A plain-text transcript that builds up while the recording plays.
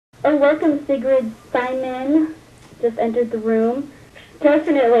Oh, welcome, Sigridsimmen. Just entered the room.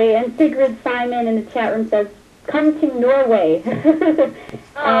 Definitely. And Sigridsimmen in the chat room says, come to Norway.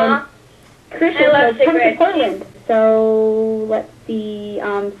 Aww. Christian says, come to Poland. So, let's see.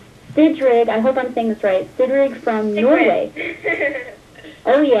 Sigrid, I hope I'm saying this right. Sigrid from Norway.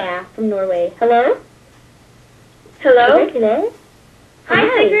 Oh, yeah, from Norway. Hello? Hello? Sigrid?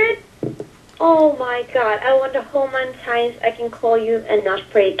 Hi, Sigrid. Oh my god, I wonder how many times I can call you and not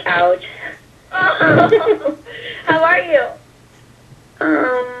freak out. Oh. How are you?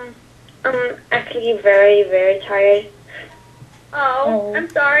 I'm actually very, very tired. Oh, I'm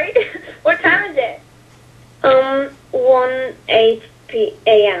sorry. What time is it? 1:08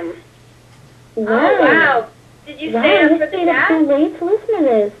 a.m. Wow. Oh, wow. Did you stay up for the chat? So late to listen to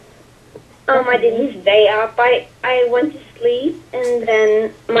this. I didn't stay up. I went to sleep, and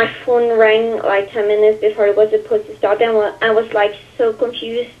then my phone rang like 10 minutes before it was supposed to start, and I was like so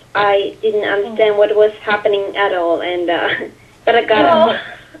confused. I didn't understand what was happening at all, and but I got up.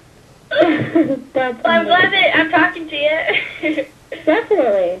 Well, I'm glad that I'm talking to you.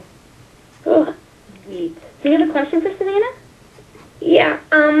 Definitely. Sweet. Do you have a question for Savannah? Yeah,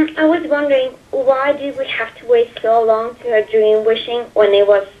 I was wondering, why did we have to wait so long to her dream wishing when it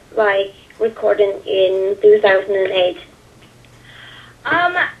was, like, recorded in 2008?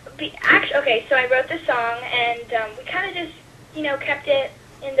 Actually, okay, so I wrote the song, and we kind of just, kept it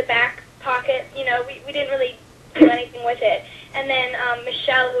in the back pocket. We didn't really do anything with it. And then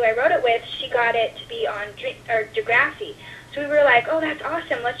Michelle, who I wrote it with, she got it to be on Degrassi. So we were like, oh, that's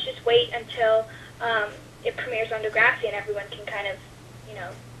awesome. Let's just wait until it premieres on Degrassi and everyone can kind of,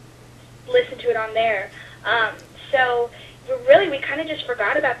 listen to it on there. So we kind of just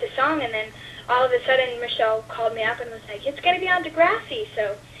forgot about the song, and then all of a sudden Michelle called me up and was like, it's going to be on Degrassi.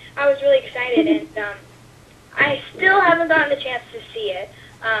 So I was really excited, and I still haven't gotten the chance to see it,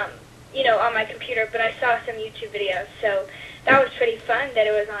 on my computer, but I saw some YouTube videos, so that was pretty fun that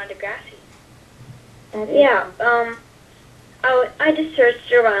it was on Degrassi. Yeah, I just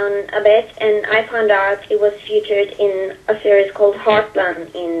searched around a bit, and I found out it was featured in a series called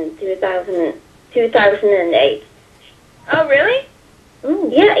Heartland in 2008. Oh, really? Ooh.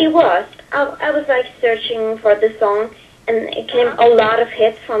 Yeah, it was. I was like searching for the song, and it came a lot of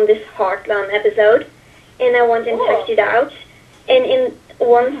hits from this Heartland episode, and I went and checked it out. And in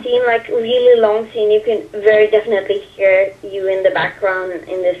one scene, like really long scene, you can very definitely hear you in the background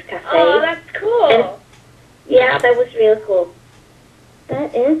in this cafe. Oh, that's cool. And yeah, that was real cool.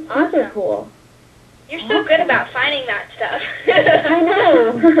 That is super cool. You're so good about finding that stuff. I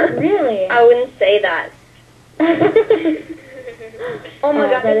know. Really. I wouldn't say that. Oh my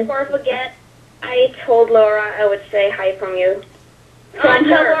god, before I forget, I told Laura I would say hi from you. Tell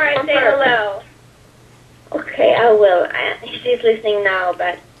Laura I say hello. Okay, I will. She's listening now,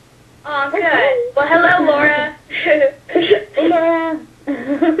 but... Oh, good. Well, hello, Laura. Hey, Laura.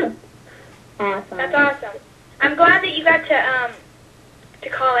 Awesome. That's awesome. I'm glad that you got to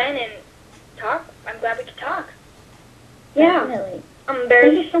call in and talk. I'm glad we could talk. Yeah. Definitely.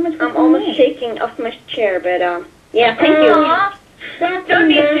 Thank you so much for I'm almost shaking off my chair, but, yeah, thank you. Don't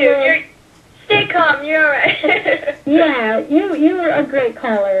need to. Stay calm. You're all right. Yeah, you were a great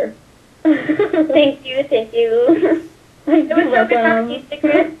caller. Thank you. It was so good talking to you,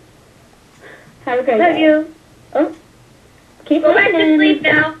 Sigrid. Have a great Love day. you. Oh, keep Go back to listening. sleep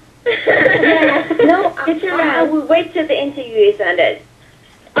now. Yeah. No, Get your I rest. will wait till the interview is ended.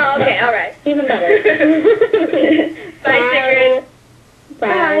 Oh, okay, all right. Even better. Bye, Sigrid.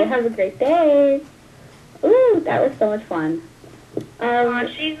 Bye. Have a great day. Ooh, that was so much fun.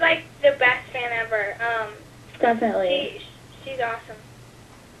 She's like the best fan ever. Definitely. She's awesome.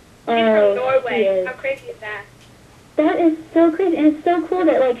 She's Oh, from Norway. she is. How crazy is that? That is so crazy, and it's so cool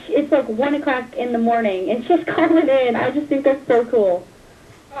that it's like 1 o'clock in the morning, and she's calling in. I just think that's so cool.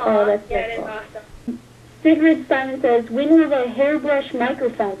 Aww, that's so yeah, it is cool. awesome. Sigridsimmen says, when will the hairbrush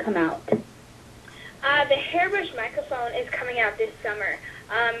microphone come out? The hairbrush microphone is coming out this summer.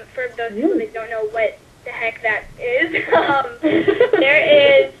 For those people that don't know what the heck that is, there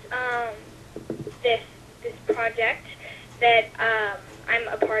is this project that I'm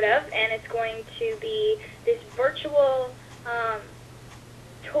a part of, and it's going to be this virtual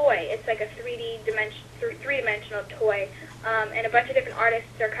toy. It's like a three-dimensional toy, and a bunch of different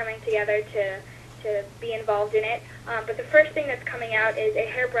artists are coming together to be involved in it. But the first thing that's coming out is a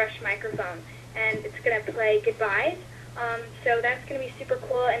hairbrush microphone, and it's going to play goodbyes. So that's going to be super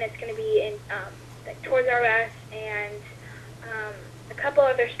cool, and it's going to be in like Toys R Us and a couple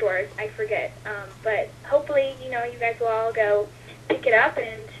other stores. I forget. But hopefully, you guys will all go pick it up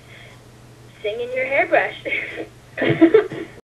and sing in your hairbrush.